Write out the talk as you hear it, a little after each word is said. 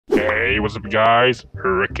Hey, what's up guys?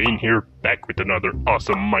 Hurricane here, back with another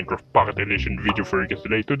awesome Minecraft Pocket Edition video for you guys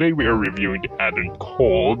today. Today we are reviewing the add-on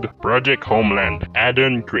called Project Homeland.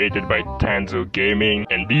 Addon created by Tanzo Gaming,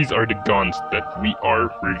 and these are the guns that we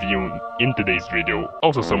are reviewing in today's video.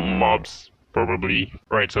 Also some mobs, probably.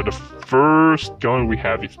 Right, so the first gun we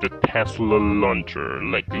have is the Tesla launcher.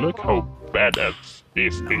 Like, look how badass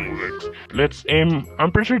this thing looks. Let's aim.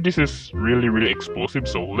 I'm pretty sure this is really explosive,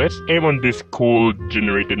 so let's aim on this cool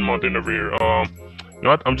generated mountain over here. You know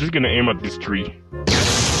what? I'm just gonna aim at this tree.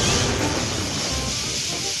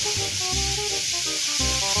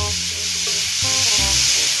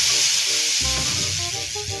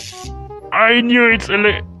 I knew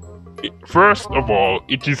First of all,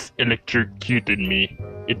 it just electrocuted me.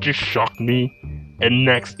 It just shocked me, and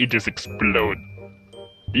next it just exploded.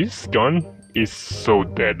 This gun is so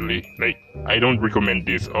deadly. Like, I don't recommend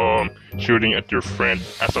this shooting at your friend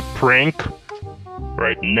as a prank.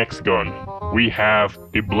 Right, next gun we have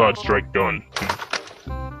the blood strike gun.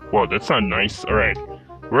 Wow, that's not nice. Alright,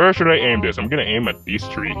 where should I aim this? I'm gonna aim at this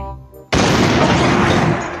tree.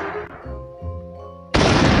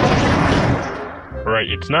 Alright,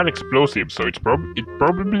 it's not explosive, so it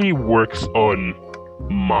probably works on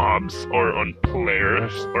mobs or on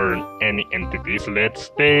players or on any entities. Let's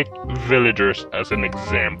take villagers as an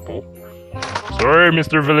example. Sorry,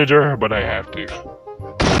 Mr. Villager, but I have to.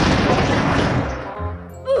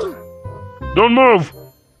 Don't move!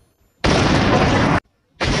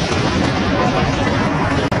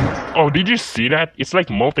 Oh, did you see that? It's like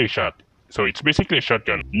multi-shot. So it's basically a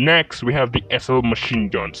shotgun. Next, we have the SL machine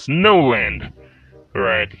gun, Snowland.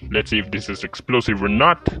 Alright, let's see if this is explosive or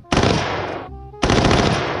not.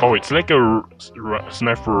 Oh, it's like a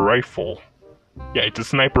sniper rifle. Yeah, it's a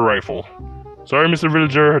sniper rifle. Sorry, Mr.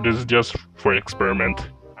 Villager, this is just for experiment.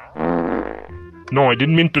 No, I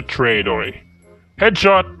didn't mean to trade, alright.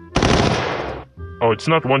 Headshot! Oh, it's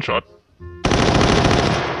not one shot.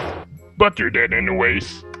 But you're dead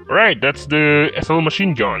anyways. Alright, that's the SL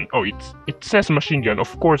machine gun. Oh, it says machine gun.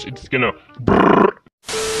 Of course, it's gonna...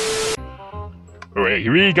 Alright,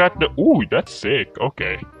 we got the... Ooh, that's sick.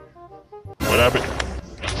 Okay. What happened?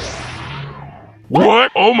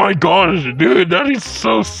 What? Oh my gosh, dude, that is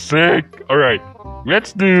so sick. Alright,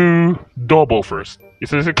 let's do double first. Is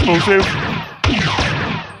this explosive?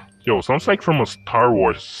 Yo, sounds like from a Star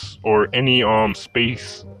Wars or any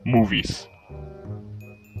space movies.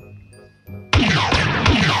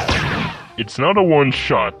 It's not a one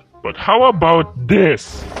shot, but how about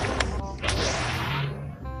this?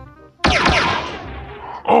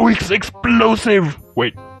 Oh, it's explosive!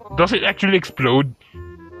 Wait, does it actually explode?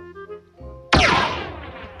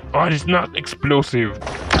 Oh, it's not explosive.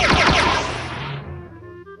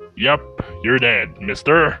 Yup, you're dead,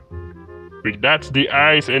 mister. That's the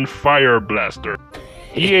Ice and Fire Blaster.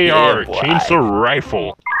 EAR, Chainsaw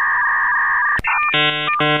Rifle.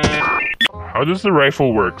 How does the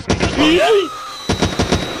rifle work in this one?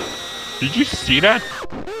 Did you see that?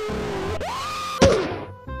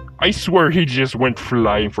 I swear he just went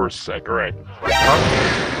flying for a sec, alright. Huh?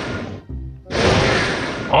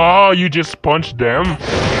 Oh, you just punched them?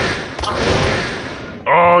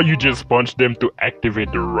 Oh, you just punched them to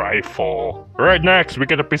activate the rifle. Alright, next, we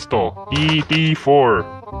get a pistol. TT4.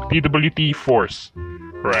 TWT Force.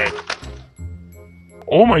 Right.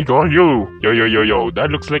 Oh my god, yo, that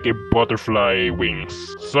looks like a butterfly wings.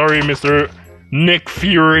 Sorry, Mr. Nick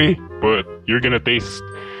Fury, but you're gonna taste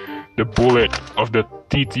the bullet of the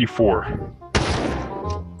TT4.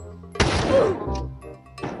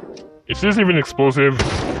 Is this even explosive?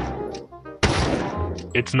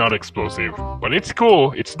 It's not explosive, but it's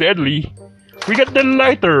cool, it's deadly. We got the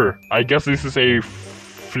lighter! I guess this is a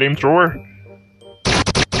flamethrower?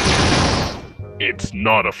 It's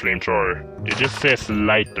not a flamethrower. It just says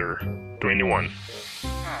lighter 21.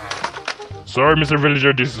 Sorry, Mr.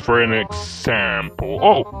 Villager, this is for an example.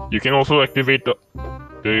 Oh, you can also activate the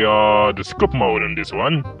scope mode on this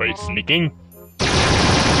one by sneaking.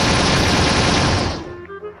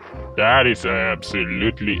 That is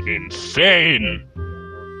absolutely insane.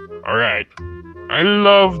 Alright. I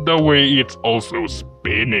love the way it's also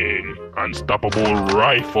spinning. Unstoppable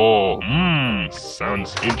rifle.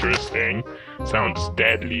 Sounds interesting. Sounds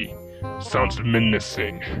deadly. Sounds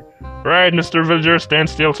menacing. Right, Mr. Villager, stand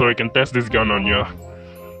still so I can test this gun on you.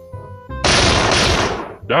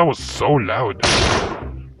 That was so loud.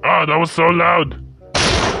 Ah, that was so loud.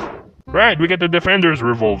 Right, we get the Defender's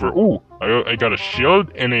revolver. Ooh, I got a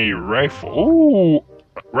shield and a rifle. Ooh,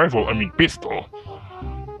 pistol.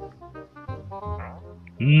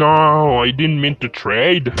 No, I didn't mean to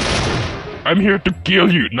trade. I'm here to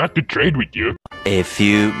kill you, not to trade with you. A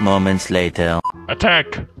few moments later.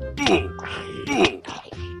 Attack!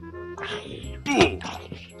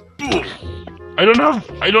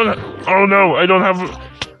 Oh no,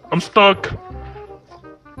 I'm stuck.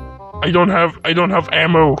 I don't have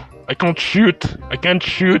ammo. I can't shoot.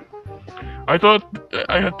 I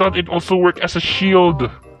thought it also worked as a shield.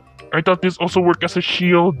 I thought this also worked as a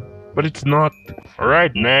shield, but it's not.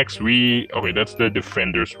 Alright, next okay, that's the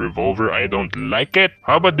Defender's revolver. I don't like it.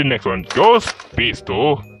 How about the next one? Ghost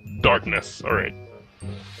pistol, darkness. Alright,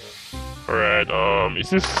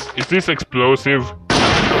 is this explosive?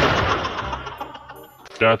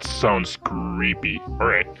 That sounds creepy.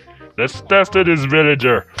 Alright, let's test it, this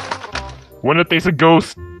villager. Wanna taste a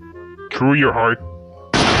ghost through your heart?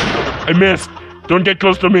 I missed! Don't get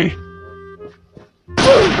close to me!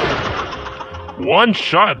 One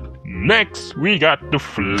shot! Next, we got the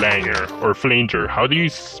flanger, or flanger. How do you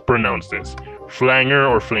pronounce this? Flanger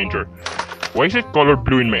or flanger? Why is it color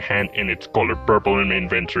blue in my hand and it's color purple in my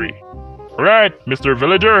inventory? Alright, Mr.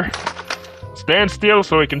 Villager. Stand still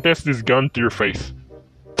so I can test this gun to your face.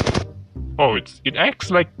 Oh, it acts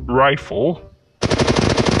like rifle.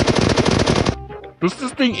 Does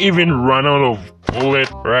this thing even run out of bullet?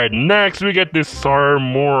 Right, next we get this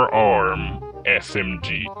Sarmor Arm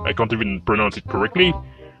SMG. I can't even pronounce it correctly.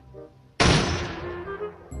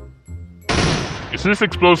 Is this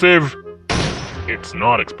explosive? It's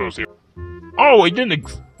not explosive. Oh, it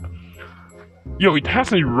didn't Yo, it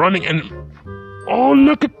has a running and... Oh,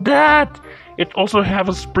 look at that! It also has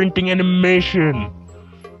a sprinting animation.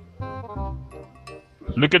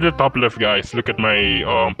 Look at the top left, guys. Look at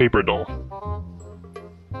my paper doll.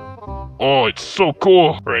 Oh, it's so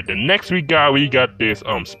cool. Alright, the next we got this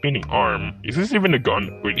spinning arm. Is this even a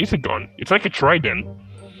gun? Wait, it's a gun. It's like a trident.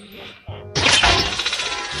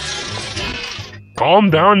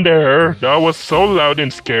 Calm down there. That was so loud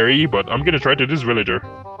and scary, but I'm gonna try to this villager.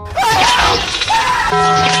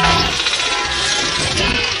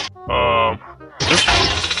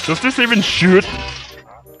 Does this even shoot?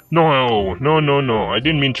 No. I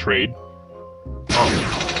didn't mean trade.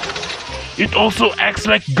 It also acts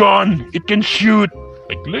like gun. It can shoot.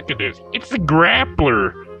 Like, look at this. It's a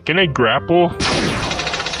grappler. Can I grapple?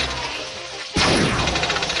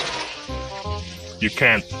 You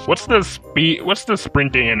can't. What's the speed? What's the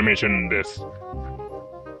sprinting animation in this?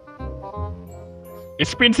 It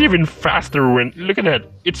spins even faster when... Look at that.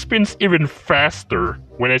 It spins even faster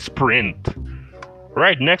when I sprint.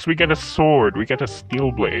 Right, next we get a sword. We get a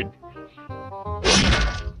steel blade.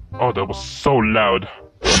 Oh, that was so loud.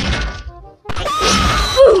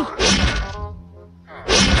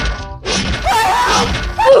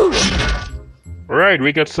 Alright,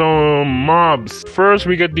 we got some mobs. First,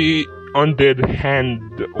 we get the undead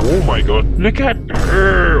hand. Oh my god. Look at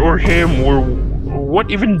her or him or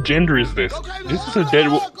what even gender is this? This is a dead.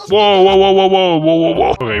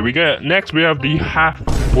 Whoa. Okay, next we have the half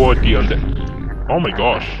body undead. Oh my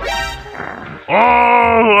gosh.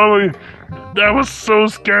 Oh, that was so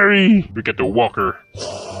scary. We get the walker.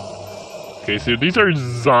 Okay, so these are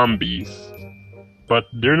zombies, but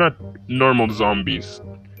they're not normal zombies.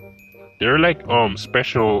 They're like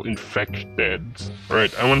special infected.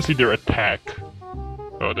 Alright, I want to see their attack.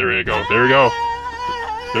 Oh, there we go.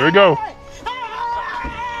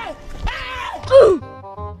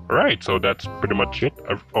 Alright, so that's pretty much it.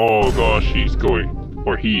 Oh gosh, she's going.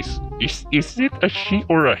 Or he's. Is it a she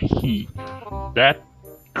or a he? That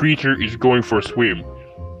creature is going for a swim.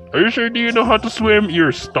 Are you sure? Do you know how to swim?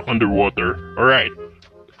 You're stuck underwater. Alright.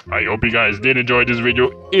 I hope you guys did enjoy this video.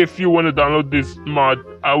 If you want to download this mod,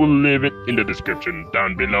 I will leave it in the description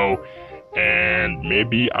down below. And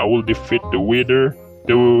maybe I will defeat the Wither,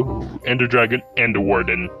 the Ender Dragon, and the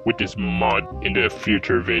Warden with this mod in the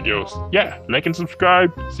future videos. Yeah, like and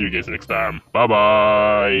subscribe. See you guys next time. Bye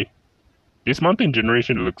bye. This mountain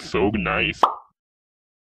generation looks so nice.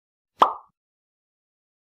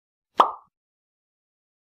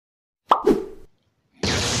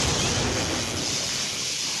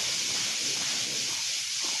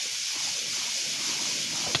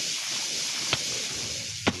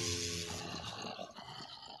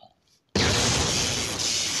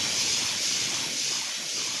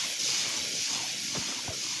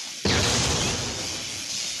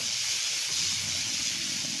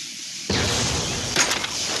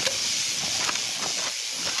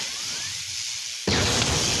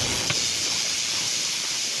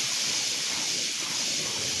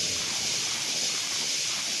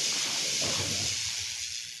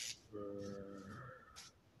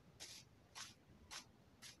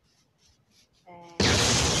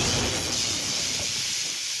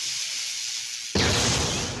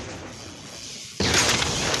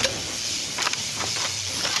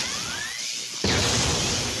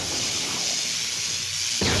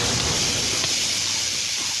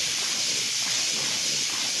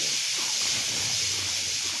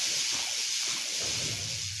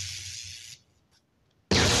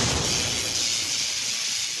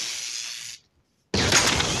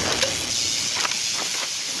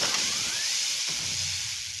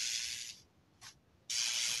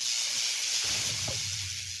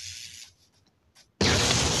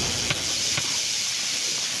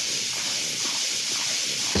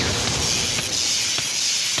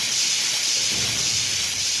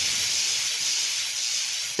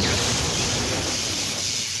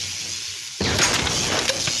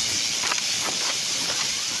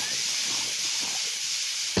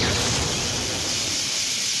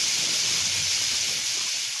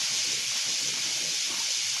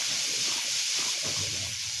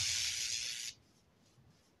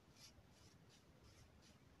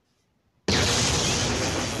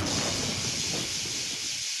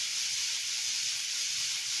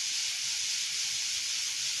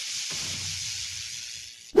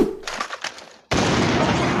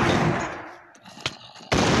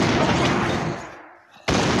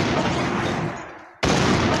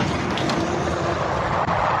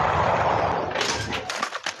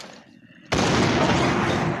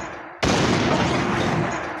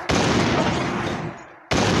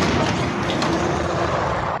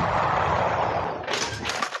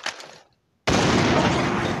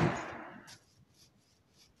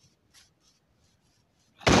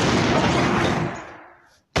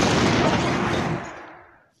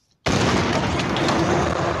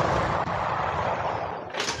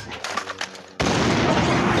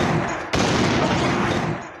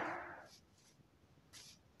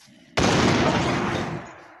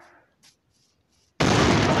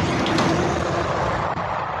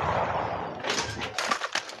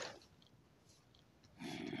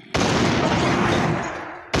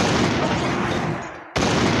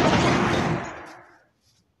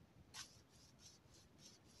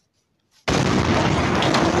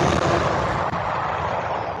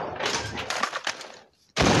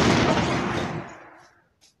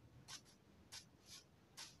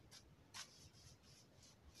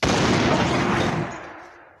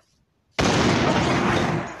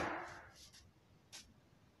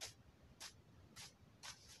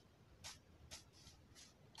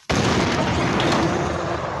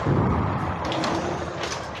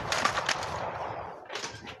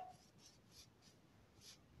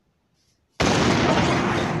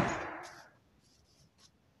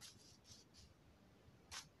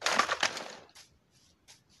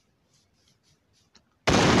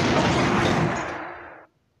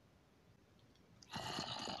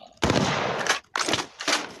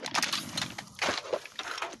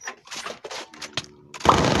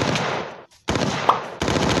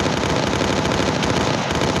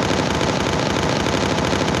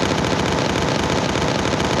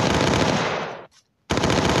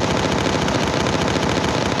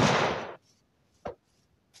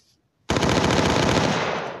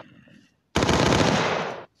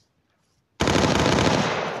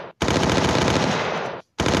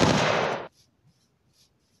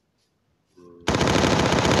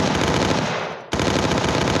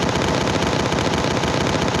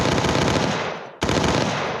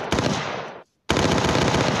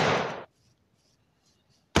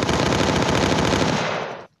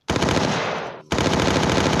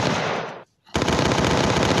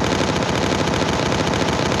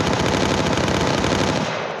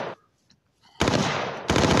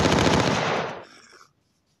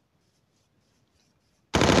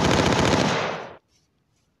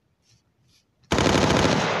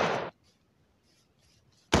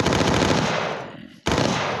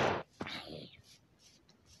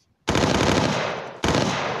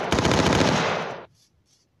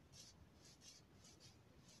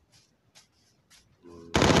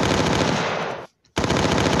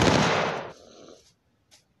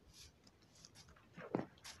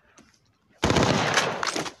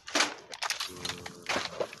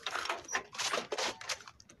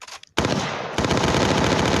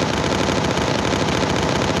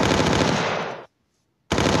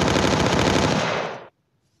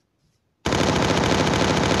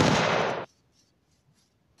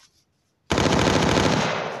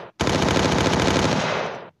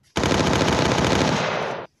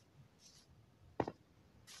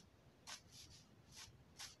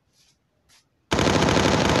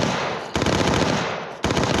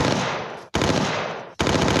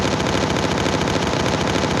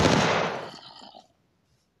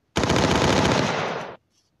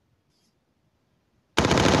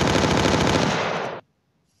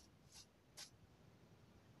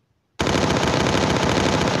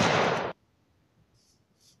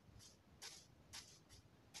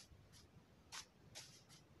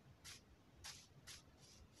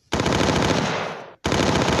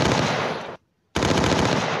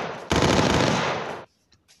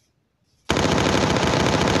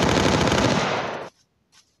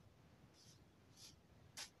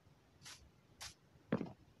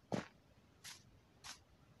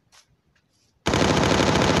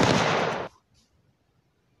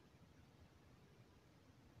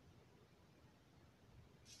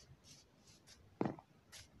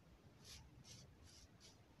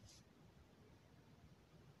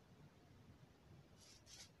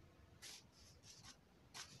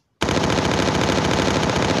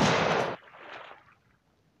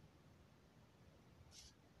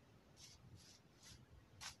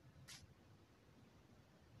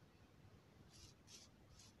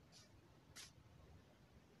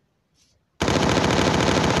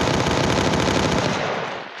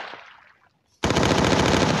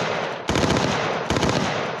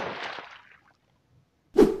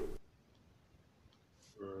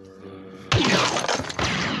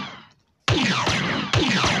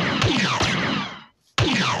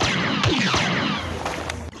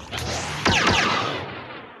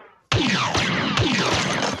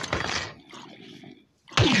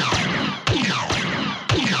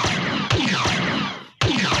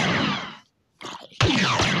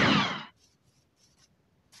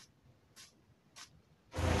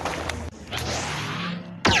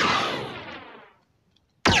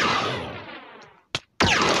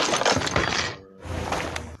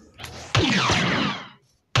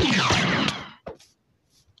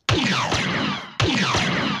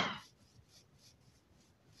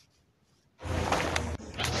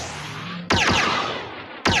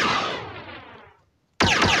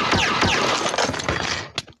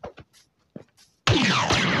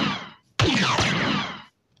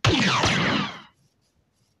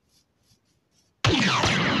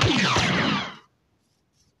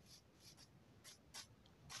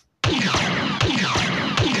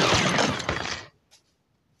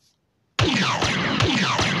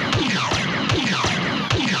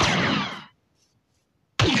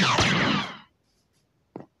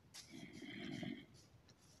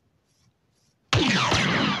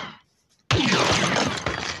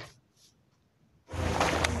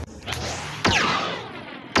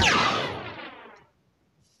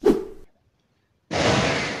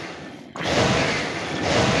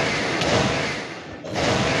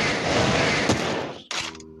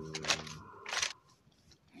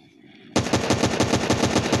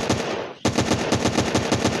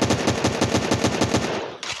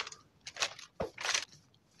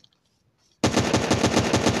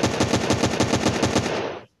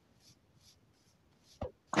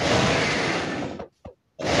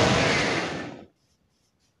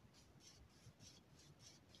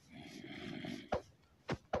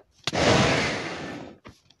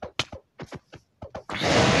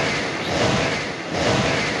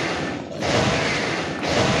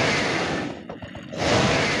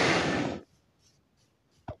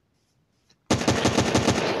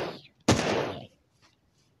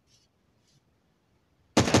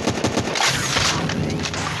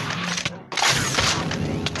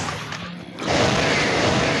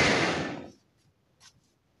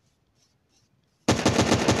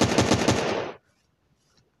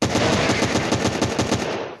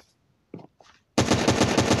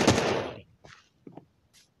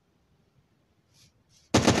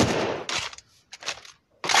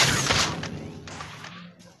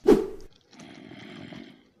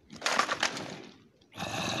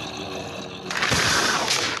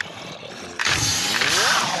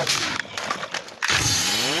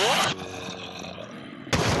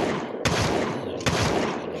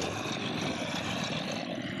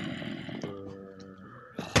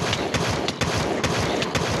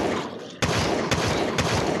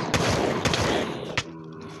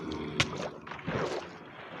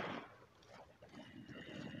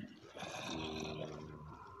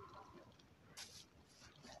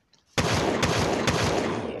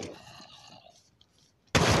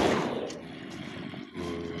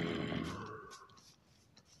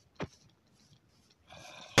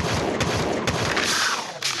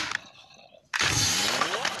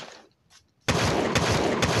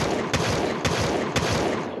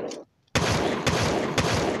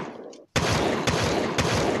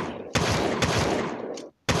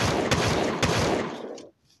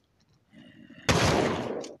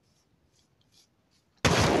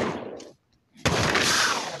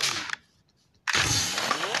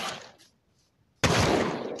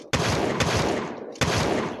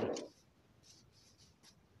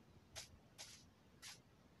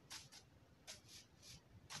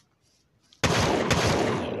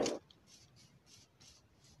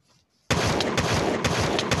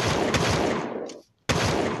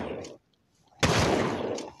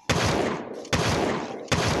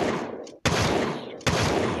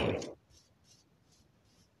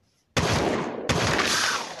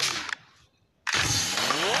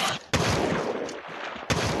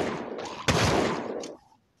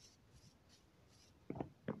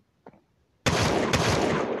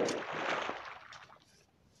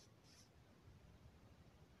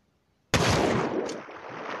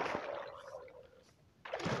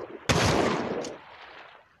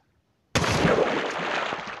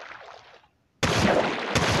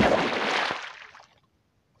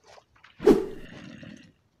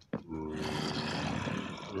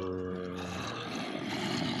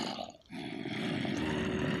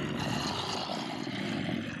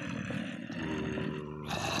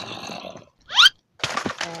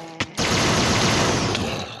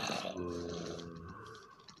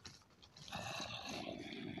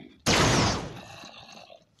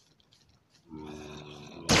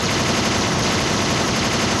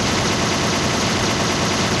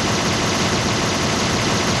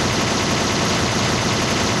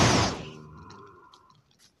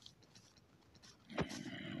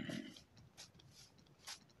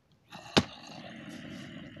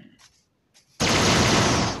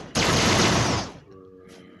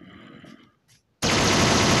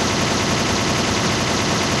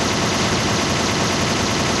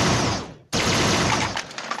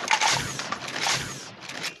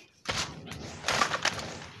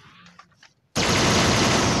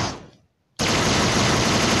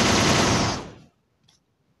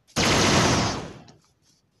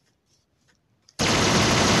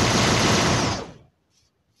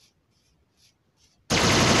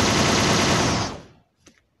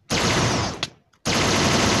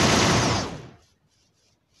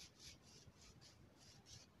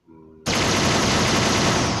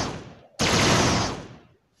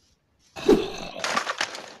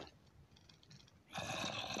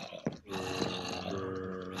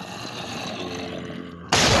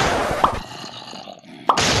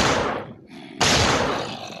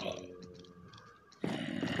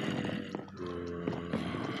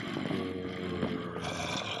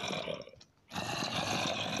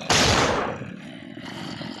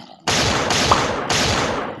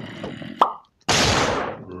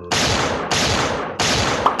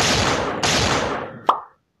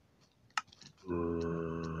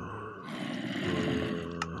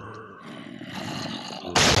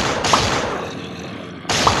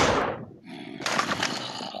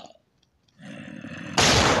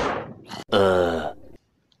 here.